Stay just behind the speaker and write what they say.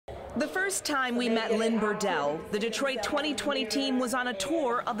The first time we met Lynn Burdell, the Detroit 2020 team was on a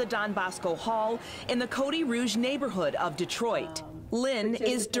tour of the Don Bosco Hall in the Cody Rouge neighborhood of Detroit. Lynn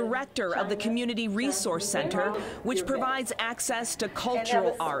is director of the Community Resource Center, which provides access to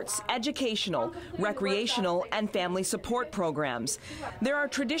cultural arts, educational, recreational, and family support programs. There are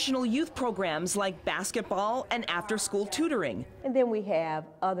traditional youth programs like basketball and after-school tutoring. And then we have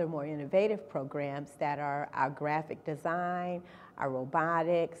other more innovative programs that are our graphic design, our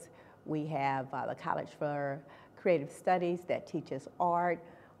robotics. We have the College for Creative Studies that teaches art.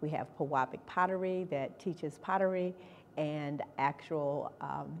 We have Pewabic Pottery that teaches pottery and actual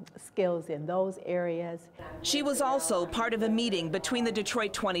skills in those areas. She was also part of a meeting between the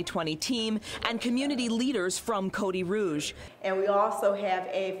Detroit 2020 team and community leaders from Cody Rouge. And we also have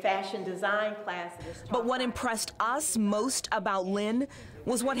a fashion design class. But what impressed us most about Lynn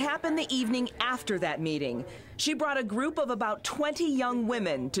was what happened the evening after that meeting. She brought a group of about 20 young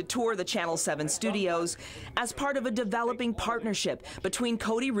women to tour the Channel 7 studios as part of a developing partnership between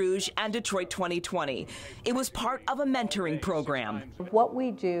Cody Rouge and Detroit 2020. It was part of a mentoring program. What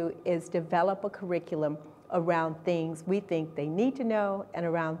we do is develop a curriculum around things we think they need to know and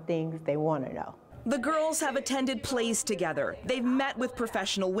around things they want to know. The girls have attended plays together. They've met with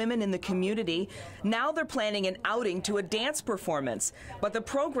professional women in the community. Now they're planning an outing to a dance performance. But the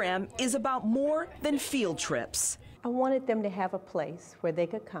program is about more than field trips. I wanted them to have a place where they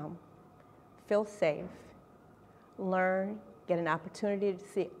could come, feel safe, learn, get an opportunity to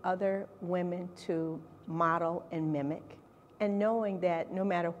see other women to model and mimic, and knowing that no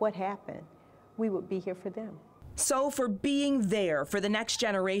matter what happened, we would be here for them. So for being there for the next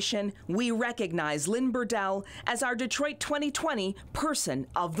generation, we recognize Lynn Burdell as our Detroit 2020 Person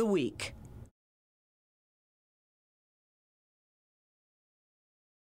of the Week.